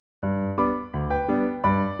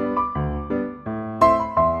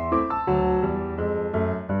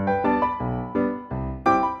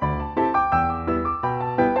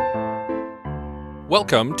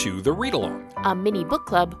Welcome to The Read Along, a mini book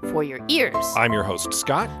club for your ears. I'm your host,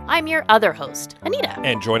 Scott. I'm your other host, Anita.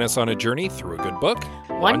 And join us on a journey through a good book,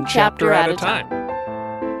 one chapter at a time.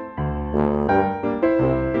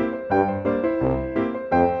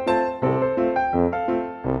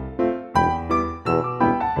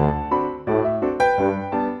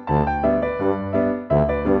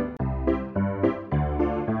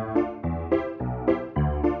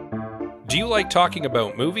 Do you like talking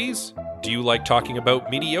about movies? Do you like talking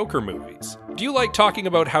about mediocre movies? Do you like talking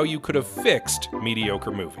about how you could have fixed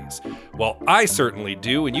mediocre movies? Well, I certainly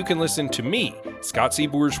do, and you can listen to me, Scott C.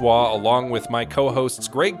 Bourgeois, along with my co-hosts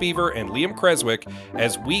Greg Beaver and Liam Creswick,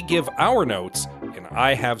 as we give our notes, and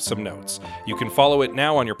I have some notes. You can follow it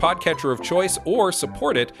now on your podcatcher of choice, or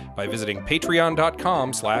support it by visiting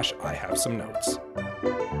patreon.com/IHaveSomeNotes.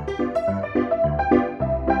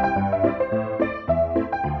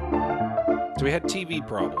 So we had TV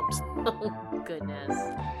problems. Oh, goodness.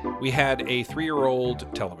 We had a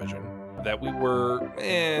 3-year-old television that we were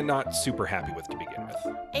not super happy with to begin with.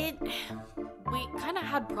 We kind of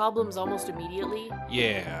had problems almost immediately.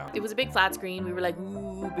 Yeah. It was a big flat screen. We were like,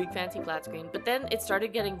 ooh, big fancy flat screen. But then it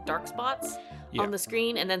started getting dark spots on the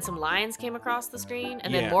screen, and then some lines came across the screen,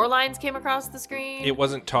 and then more lines came across the screen. It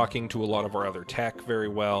wasn't talking to a lot of our other tech very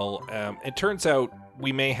well. It turns out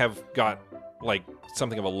we may have got like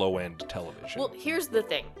something of a low-end television. Well, here's the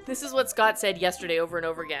thing. This is what Scott said yesterday over and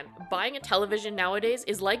over again. Buying a television nowadays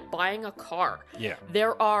is like buying a car. Yeah.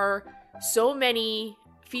 There are so many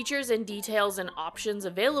features and details and options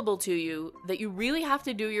available to you that you really have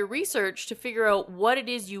to do your research to figure out what it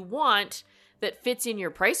is you want that fits in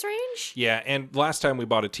your price range. Yeah, and last time we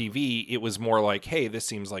bought a TV, it was more like, hey, this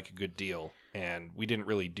seems like a good deal. And we didn't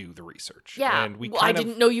really do the research. Yeah, and I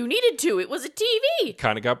didn't know you needed to. It was a TV.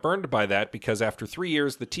 Kind of got burned by that because after 3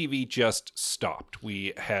 years, the TV just stopped.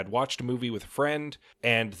 We had watched a movie with a friend,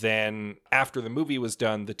 and then after the movie was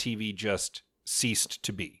done, the TV just ceased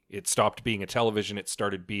to be. It stopped being a television. It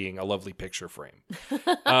started being a lovely picture frame.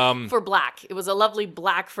 For black. It was a lovely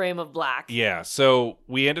black frame of black. Yeah, so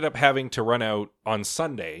we ended up having to run out on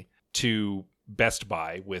Sunday to Best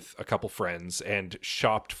Buy with a couple friends and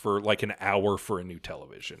shopped for like an hour for a new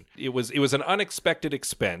television. It was an unexpected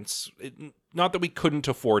expense. Not that we couldn't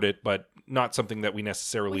afford it, but not something that we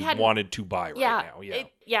necessarily wanted to buy right now.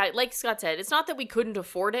 Yeah. Like Scott said, it's not that we couldn't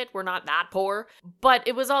afford it. We're not that poor, but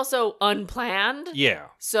it was also unplanned. Yeah.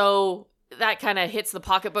 So that kind of hits the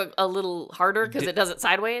pocketbook a little harder because it does it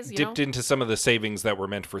sideways. Dipped into some of the savings that were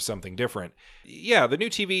meant for something different. Yeah, the new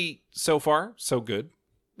TV so far, so good.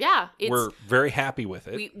 Yeah. We're very happy with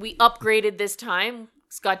it. We upgraded this time.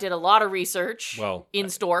 Scott did a lot of research in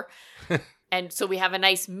store. And so we have a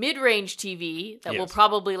nice mid-range TV that will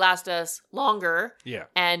probably last us longer. Yeah.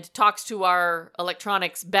 And talks to our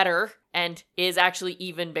electronics better and is actually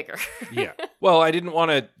even bigger. Yeah. Well, I didn't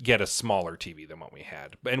want to get a smaller TV than what we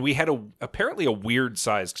had. And we had apparently a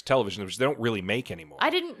weird-sized television, which they don't really make anymore. I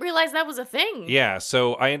didn't realize that was a thing. Yeah,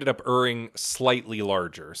 so I ended up erring slightly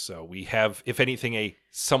larger. So we have, if anything, a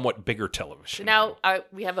somewhat bigger television. Now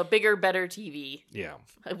we have a bigger, better TV. Yeah.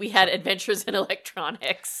 We had adventures in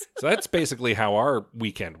electronics. So that's basically how our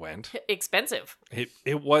weekend went. Expensive.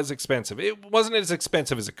 It was expensive. It wasn't as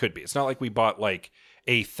expensive as it could be. It's not like we bought like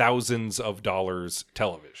a thousands of dollars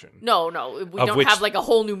television. No. We don't have like a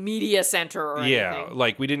whole new media center or anything. Yeah,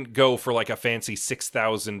 like we didn't go for like a fancy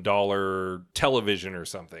 $6,000 television or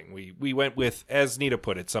something. We went with, as Nita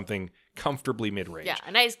put it, something comfortably mid-range. Yeah,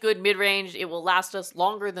 a nice, good mid-range. It will last us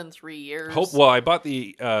longer than 3 years. Well, I bought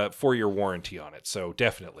the 4-year warranty on it, so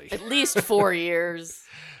definitely. At least 4 years.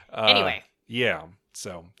 Anyway. Yeah,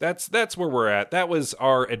 so that's where we're at. That was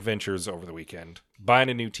our adventures over the weekend. Buying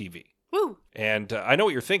a new TV. Woo! And I know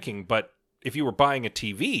what you're thinking, but if you were buying a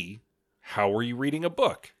TV, how were you reading a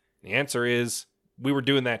book? The answer is, we were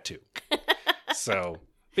doing that too. So,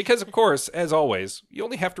 because of course, as always, you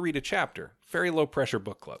only have to read a chapter. Very low pressure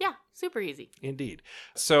book club. Yeah, super easy. Indeed.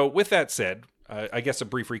 So with that said, I guess a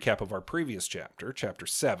brief recap of our previous chapter, chapter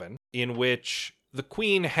 7, in which the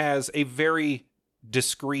Queen has a very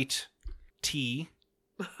discreet tea.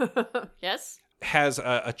 Yes? Has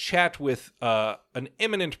a chat with an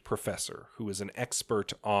eminent professor who is an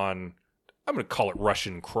expert on, I'm going to call it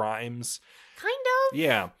Russian crimes. Kind of.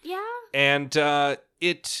 Yeah. Yeah. And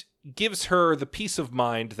it gives her the peace of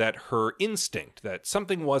mind that her instinct that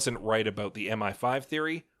something wasn't right about the MI5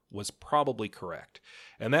 theory was probably correct.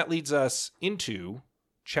 And that leads us into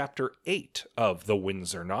Chapter 8 of The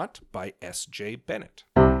Windsor Knot by S.J. Bennett.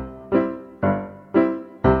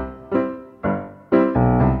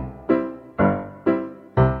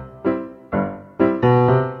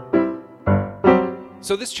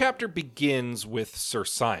 So this chapter begins with Sir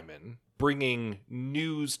Simon bringing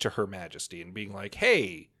news to Her Majesty and being like,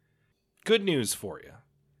 hey, good news for you.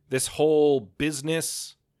 This whole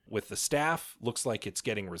business with the staff looks like it's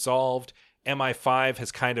getting resolved. MI5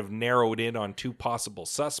 has kind of narrowed in on 2 possible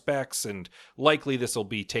suspects, and likely this will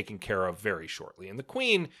be taken care of very shortly. And the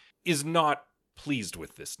Queen is not pleased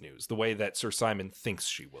with this news, the way that Sir Simon thinks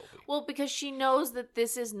she will be. Well, because she knows that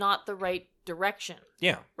this is not the right direction.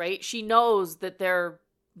 Yeah. Right? She knows that they're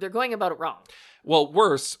going about it wrong. Well,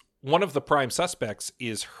 worse, one of the prime suspects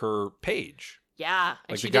is her page. Yeah,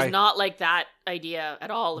 and Like she the guy- does not like that idea at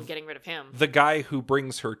all of getting rid of him. The guy who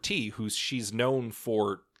brings her tea, who she's known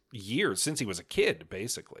for years, since he was a kid,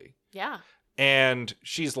 basically. Yeah. And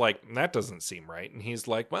she's like, that doesn't seem right. And he's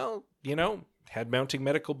like, well, had mounting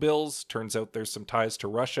medical bills. Turns out there's some ties to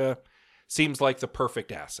Russia. Seems like the perfect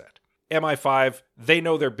asset. MI5, they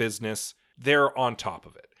know their business. They're on top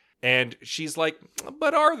of it. And she's like,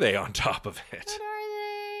 but are they on top of it? What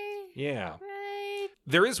are they? Yeah. Right.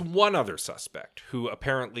 There is one other suspect who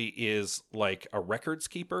apparently is like a records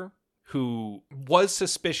keeper who was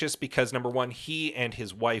suspicious because, number one, he and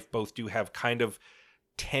his wife both do have kind of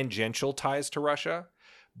tangential ties to Russia,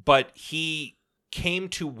 but he came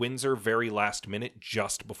to Windsor very last minute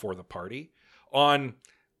just before the party on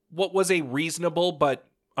what was a reasonable but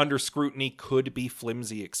under scrutiny could be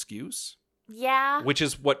flimsy excuse. Yeah. Which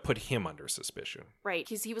is what put him under suspicion. Right,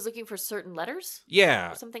 because he was looking for certain letters?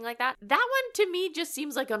 Yeah. Or something like that. That one, to me, just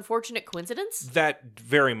seems like unfortunate coincidence. That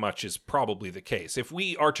very much is probably the case. If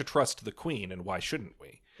we are to trust the Queen, and why shouldn't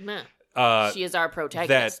we? Meh. She is our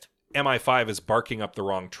protagonist. That MI5 is barking up the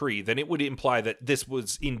wrong tree, then it would imply that this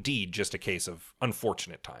was indeed just a case of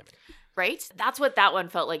unfortunate timing. Right? That's what that one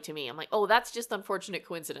felt like to me. I'm like, oh, that's just unfortunate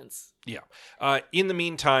coincidence. Yeah. In the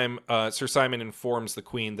meantime, Sir Simon informs the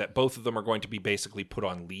Queen that both of them are going to be basically put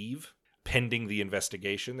on leave pending the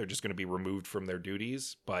investigation. They're just going to be removed from their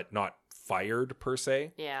duties, but not fired per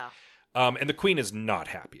se. Yeah. And the Queen is not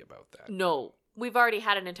happy about that. No. We've already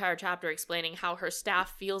had an entire chapter explaining how her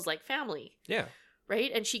staff feels like family. Yeah.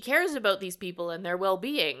 Right? And she cares about these people and their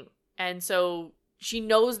well-being. And so she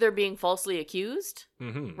knows they're being falsely accused,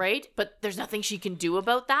 right? But there's nothing she can do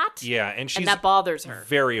about that. Yeah, and that bothers her.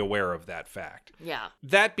 Very aware of that fact. Yeah.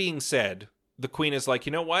 That being said, the Queen is like,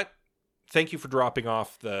 you know what? Thank you for dropping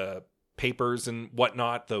off the papers and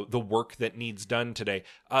whatnot, the work that needs done today.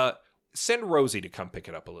 Send Rosie to come pick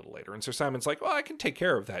it up a little later. And Sir Simon's like, well, I can take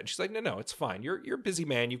care of that. And she's like, no, it's fine. You're a busy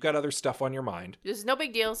man. You've got other stuff on your mind. This is no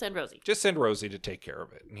big deal. Send Rosie. Just send Rosie to take care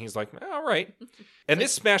of it. And he's like, all right. And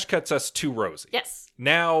this smash cuts us to Rosie. Yes.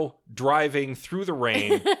 Now driving through the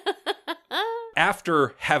rain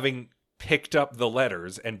after having picked up the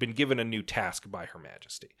letters and been given a new task by Her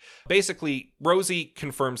Majesty. Basically, Rosie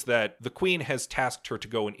confirms that the Queen has tasked her to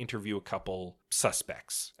go and interview a couple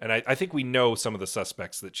suspects. And I think we know some of the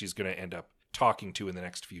suspects that she's going to end up talking to in the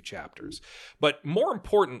next few chapters. But more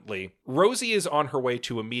importantly, Rosie is on her way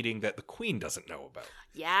to a meeting that the Queen doesn't know about.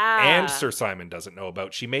 Yeah. And Sir Simon doesn't know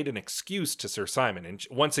about. She made an excuse to Sir Simon. And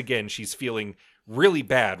once again, she's feeling really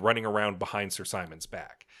bad running around behind Sir Simon's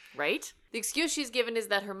back. Right? The excuse she's given is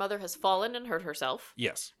that her mother has fallen and hurt herself.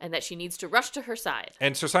 Yes. And that she needs to rush to her side.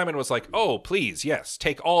 And Sir Simon was like, oh, please, yes,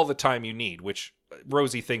 take all the time you need, which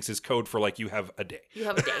Rosie thinks is code for like, you have a day. You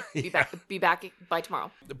have a day. Be back by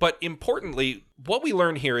tomorrow. But importantly, what we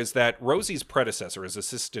learn here is that Rosie's predecessor as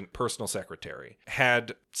assistant personal secretary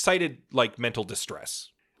had cited like mental distress.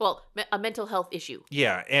 Well, a mental health issue.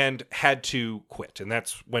 Yeah, and had to quit. And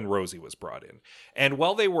that's when Rosie was brought in. And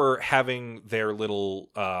while they were having their little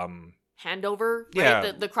handover, yeah.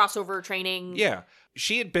 Right? The crossover training. Yeah.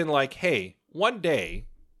 She had been like, hey, one day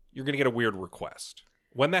you're going to get a weird request.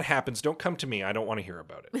 When that happens, don't come to me. I don't want to hear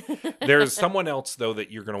about it. There's someone else, though, that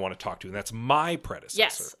you're going to want to talk to, and that's my predecessor.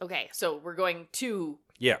 Yes. Okay. So we're going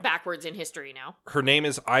backwards in history now. Her name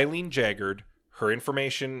is Eileen Jaggard. Her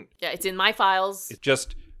information... Yeah, it's in my files. It's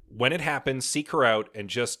just, when it happens, seek her out and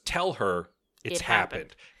just tell her it's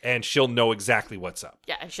happened. And she'll know exactly what's up.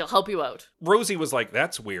 Yeah, and she'll help you out. Rosie was like,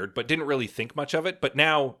 that's weird, but didn't really think much of it. But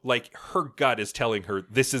now, like, her gut is telling her,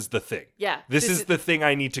 this is the thing. Yeah. This is the thing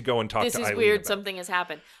I need to go and talk to Eileen about. This is weird. Something has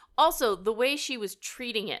happened. Also, the way she was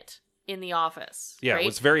treating it in the office. Yeah, right? it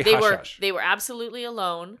was very hush-hush. They were absolutely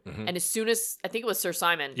alone. Mm-hmm. And as soon as, I think it was Sir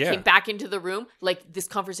Simon, came back into the room, like, this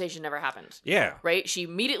conversation never happened. Yeah. Right? She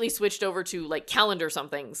immediately switched over to, like, calendar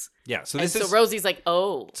somethings. Yeah, so Rosie's like,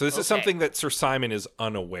 oh. So this is something that Sir Simon is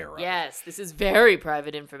unaware of. Yes, this is very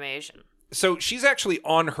private information. So she's actually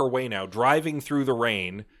on her way now, driving through the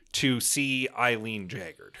rain to see Eileen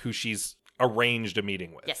Jaggard, who she's arranged a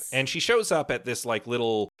meeting with. Yes. And she shows up at this, like,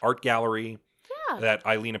 little art gallery. that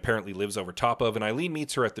Eileen apparently lives over top of. And Eileen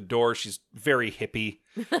meets her at the door. She's very hippie,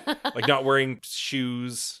 like not wearing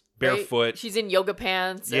shoes, barefoot. Right? She's in yoga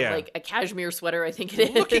pants and like a cashmere sweater, I think it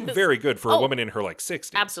is. Looking very good for a woman in her like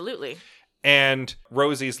 60s. Absolutely. And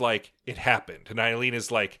Rosie's like, it happened. And Eileen is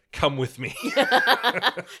like, come with me.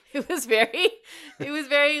 It was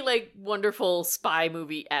very like wonderful spy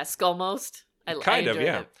movie-esque almost. I enjoyed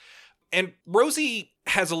it. And Rosie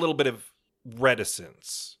has a little bit of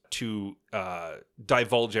reticence to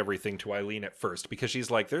divulge everything to Eileen at first, because she's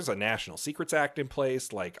like, there's a National Secrets Act in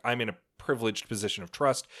place. Like, I'm in a privileged position of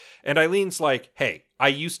trust. And Eileen's like, hey, I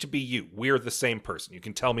used to be you. We're the same person. You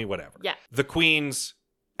can tell me whatever. Yeah. The Queen's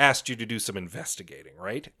asked you to do some investigating,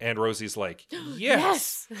 right? And Rosie's like,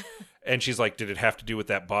 yes. And she's like, did it have to do with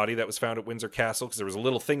that body that was found at Windsor Castle? Because there was a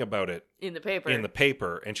little thing about it in the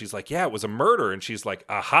paper. And she's like, yeah, it was a murder. And she's like,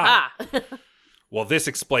 aha. Well, this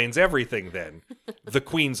explains everything then. The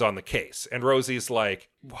Queen's on the case. And Rosie's like,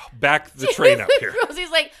 back the train up here.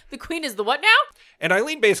 Rosie's like, the Queen is the what now? And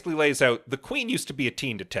Eileen basically lays out, the Queen used to be a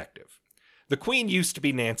teen detective. The Queen used to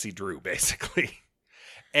be Nancy Drew, basically.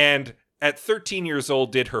 And at 13 years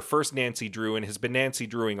old, did her first Nancy Drew and has been Nancy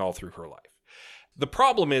Drewing all through her life. The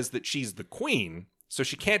problem is that she's the Queen, so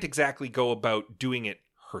she can't exactly go about doing it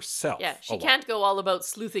herself. Yeah, she can't go all about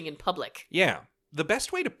sleuthing in public. Yeah. The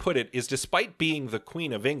best way to put it is, despite being the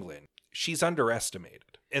Queen of England, she's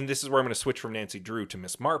underestimated. And this is where I'm going to switch from Nancy Drew to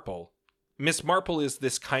Miss Marple. Miss Marple is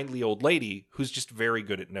this kindly old lady who's just very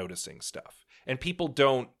good at noticing stuff. And people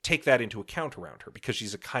don't take that into account around her because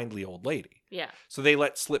she's a kindly old lady. Yeah. So they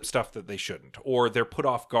let slip stuff that they shouldn't. Or they're put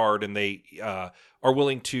off guard and they are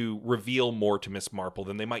willing to reveal more to Miss Marple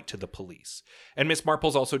than they might to the police. And Miss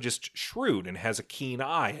Marple's also just shrewd and has a keen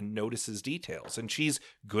eye and notices details. And she's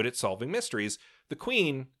good at solving mysteries. The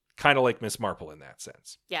Queen, kind of like Miss Marple in that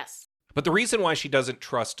sense. Yes. But the reason why she doesn't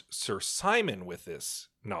trust Sir Simon with this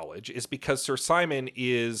knowledge is because Sir Simon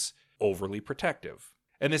is overly protective.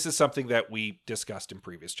 And this is something that we discussed in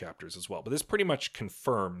previous chapters as well. But this pretty much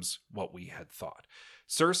confirms what we had thought.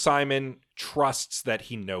 Sir Simon trusts that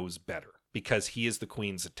he knows better because he is the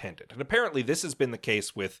Queen's attendant. And apparently this has been the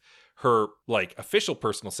case with her, like, official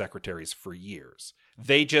personal secretaries for years.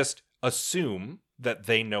 They just assume that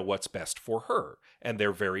they know what's best for her. And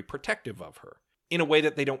they're very protective of her in a way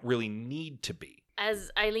that they don't really need to be.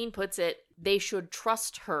 As Eileen puts it, they should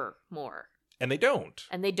trust her more. And they don't.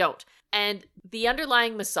 And the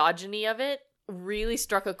underlying misogyny of it really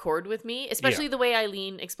struck a chord with me, especially the way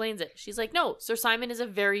Eileen explains it. She's like, no, Sir Simon is a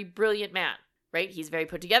very brilliant man, right? He's very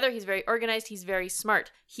put together. He's very organized. He's very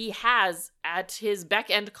smart. He has, at his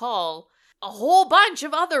beck and call, a whole bunch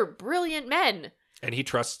of other brilliant men. And he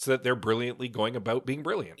trusts that they're brilliantly going about being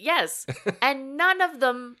brilliant. Yes. And none of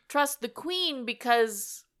them trust the Queen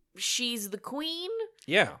because she's the Queen.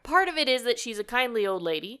 Yeah. Part of it is that she's a kindly old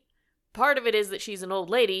lady. Part of it is that she's an old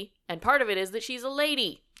lady, and part of it is that she's a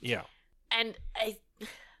lady. Yeah. And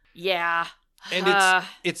And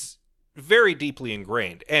it's very deeply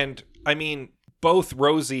ingrained. And I mean, both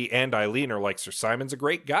Rosie and Eileen are like, Sir Simon's a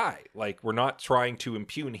great guy. Like, we're not trying to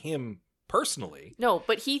impugn him personally. No,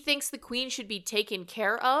 but he thinks the Queen should be taken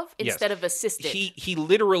care of instead of assisted. He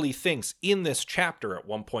literally thinks in this chapter at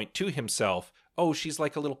one point to himself, oh, she's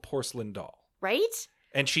like a little porcelain doll. Right?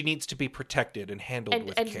 And she needs to be protected and handled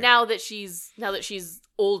with care. And now that she's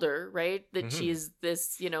older, right? That she's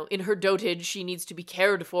this, in her dotage, she needs to be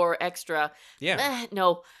cared for extra. Yeah.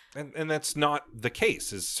 No. And that's not the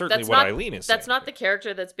case, is certainly what Eileen is saying. That's not the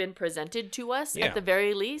character that's been presented to us, at the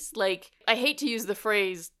very least. Like, I hate to use the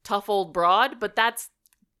phrase tough old broad, but that's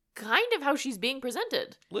kind of how she's being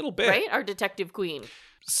presented. A little bit. Right? Our detective queen.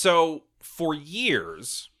 So, for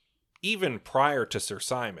years, even prior to Sir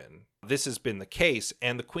Simon, this has been the case,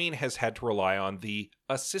 and the Queen has had to rely on the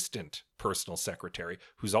assistant personal secretary,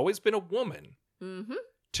 who's always been a woman,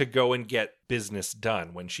 to go and get business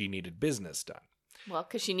done when she needed business done. Well,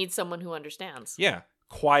 because she needs someone who understands. Yeah,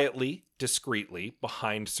 quietly, discreetly,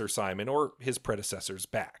 behind Sir Simon or his predecessors'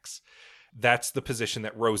 backs. That's the position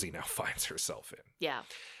that Rosie now finds herself in. Yeah.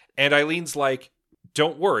 And Eileen's like,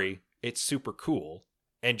 don't worry, it's super cool.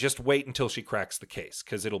 And just wait until she cracks the case,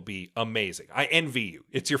 because it'll be amazing. I envy you.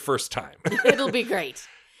 It's your first time. It'll be great.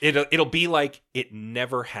 It'll be like it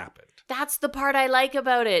never happened. That's the part I like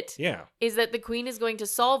about it. Yeah. Is that the Queen is going to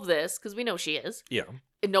solve this, because we know she is. Yeah.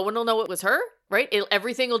 And no one will know it was her, right?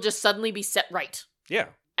 Everything will just suddenly be set right. Yeah.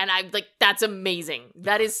 And I'm like, that's amazing.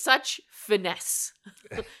 That is such finesse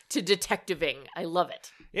to detectiving. I love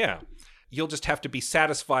it. Yeah. You'll just have to be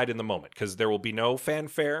satisfied in the moment, because there will be no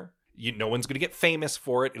fanfare. No one's going to get famous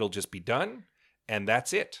for it. It'll just be done, and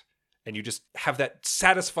that's it. And you just have that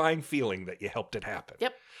satisfying feeling that you helped it happen.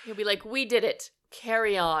 Yep. You'll be like, we did it.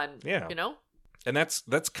 carry on. Yeah. You know? And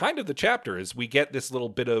that's kind of the chapter, is we get this little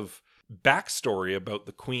bit of backstory about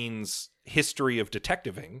the Queen's history of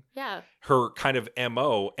detectiving. Yeah. Her kind of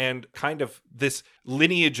MO, and kind of this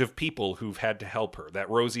lineage of people who've had to help her. That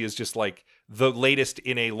Rosie is just like the latest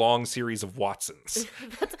in a long series of Watsons.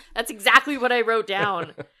 That's exactly what I wrote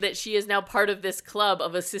down. That she is now part of this club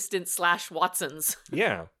of assistants / Watsons.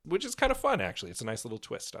 Yeah, which is kind of fun, actually. It's a nice little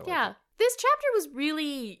twist. I like it. This chapter was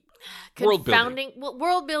really confounding. Well,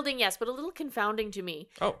 world building, yes, but a little confounding to me.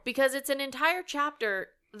 Oh. Because it's an entire chapter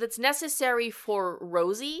that's necessary for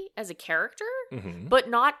Rosie as a character, but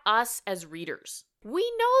not us as readers. We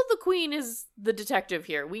know the Queen is the detective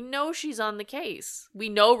here. We know she's on the case. We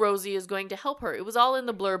know Rosie is going to help her. It was all in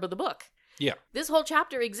the blurb of the book. Yeah. This whole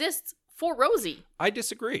chapter exists for Rosie. I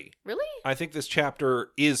disagree. Really? I think this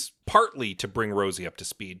chapter is partly to bring Rosie up to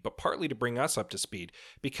speed, but partly to bring us up to speed.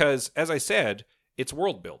 Because, as I said, it's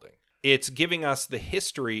world building. It's giving us the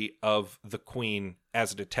history of the Queen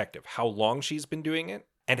as a detective, how long she's been doing it,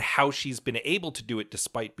 and how she's been able to do it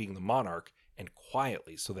despite being the monarch, and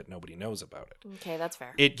quietly so that nobody knows about it. Okay, that's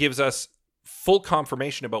fair. It gives us full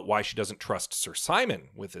confirmation about why she doesn't trust Sir Simon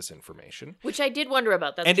with this information. Which I did wonder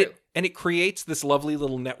about. That's true. It creates this lovely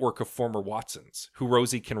little network of former Watsons who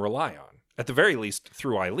Rosie can rely on, at the very least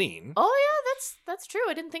through Eileen. Oh yeah, that's true.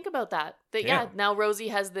 I didn't think about that. Now Rosie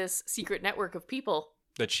has this secret network of people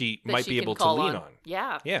that she might be able to lean on.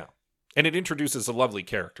 Yeah. Yeah. And it introduces a lovely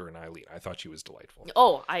character in Eileen. I thought she was delightful.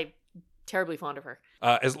 Oh, I'm terribly fond of her.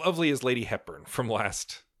 As lovely as Lady Hepburn from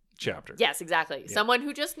last chapter. Yes, exactly. Yeah. Someone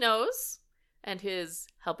who just knows and is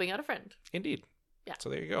helping out a friend. Indeed. Yeah. So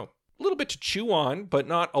there you go. A little bit to chew on, but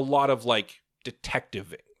not a lot of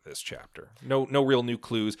detectiving this chapter. No real new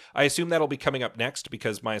clues. I assume that'll be coming up next,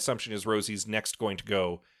 because my assumption is Rosie's next going to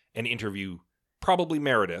go and interview probably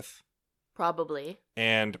Meredith. Probably.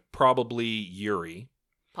 And probably Yuri.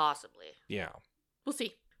 Possibly. Yeah. We'll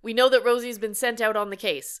see. We know that Rosie's been sent out on the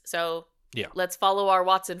case, so let's follow our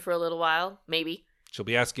Watson for a little while, maybe. She'll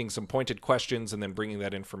be asking some pointed questions and then bringing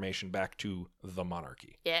that information back to the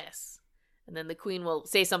monarchy. Yes. And then the Queen will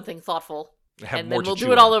say something thoughtful, and then we'll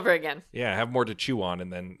do it all over again. Yeah, have more to chew on,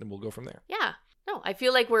 and then we'll go from there. Yeah. No, I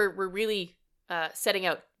feel like we're really setting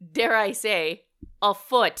out, dare I say,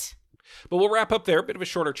 afoot. But we'll wrap up there. A bit of a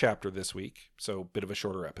shorter chapter this week, so a bit of a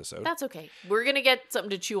shorter episode. That's okay. We're gonna get something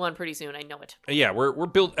to chew on pretty soon. I know it. Yeah, we're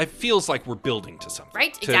build. It feels like we're building to something,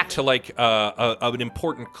 right? Exactly. To like an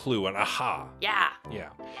important clue, an aha. Yeah. Yeah.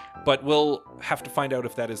 But we'll have to find out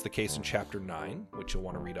if that is the case in chapter 9, which you'll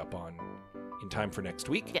want to read up on in time for next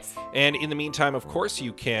week. Yes. And in the meantime, of course,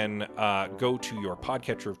 you can go to your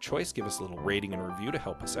podcatcher of choice, give us a little rating and review to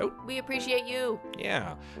help us out. We appreciate you.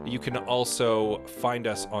 Yeah. You can also find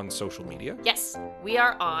us on social media. Yes. We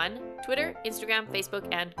are on Twitter, Instagram, Facebook,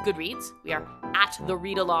 and Goodreads. We are at The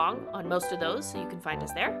Read Along on most of those, so you can find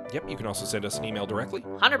us there. Yep. You can also send us an email directly.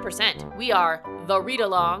 100%. We are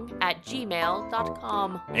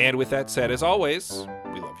thereadalong@gmail.com. And with that said, as always,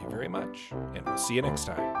 we love you very much, and we'll see you next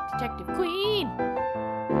time. Detective Queen.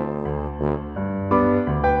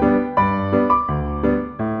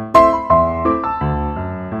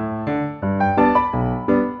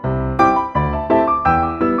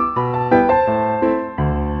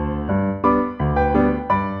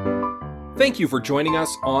 Thank you for joining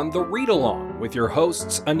us on The Read Along with your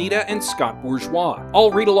hosts, Anita and Scott Bourgeois.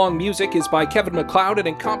 All Read Along music is by Kevin MacLeod at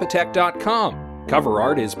Incompetech.com. Cover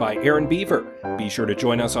art is by Aaron Beaver. Be sure to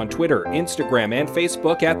join us on Twitter, Instagram, and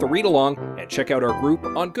Facebook at The Read Along, and check out our group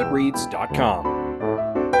on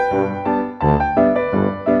Goodreads.com.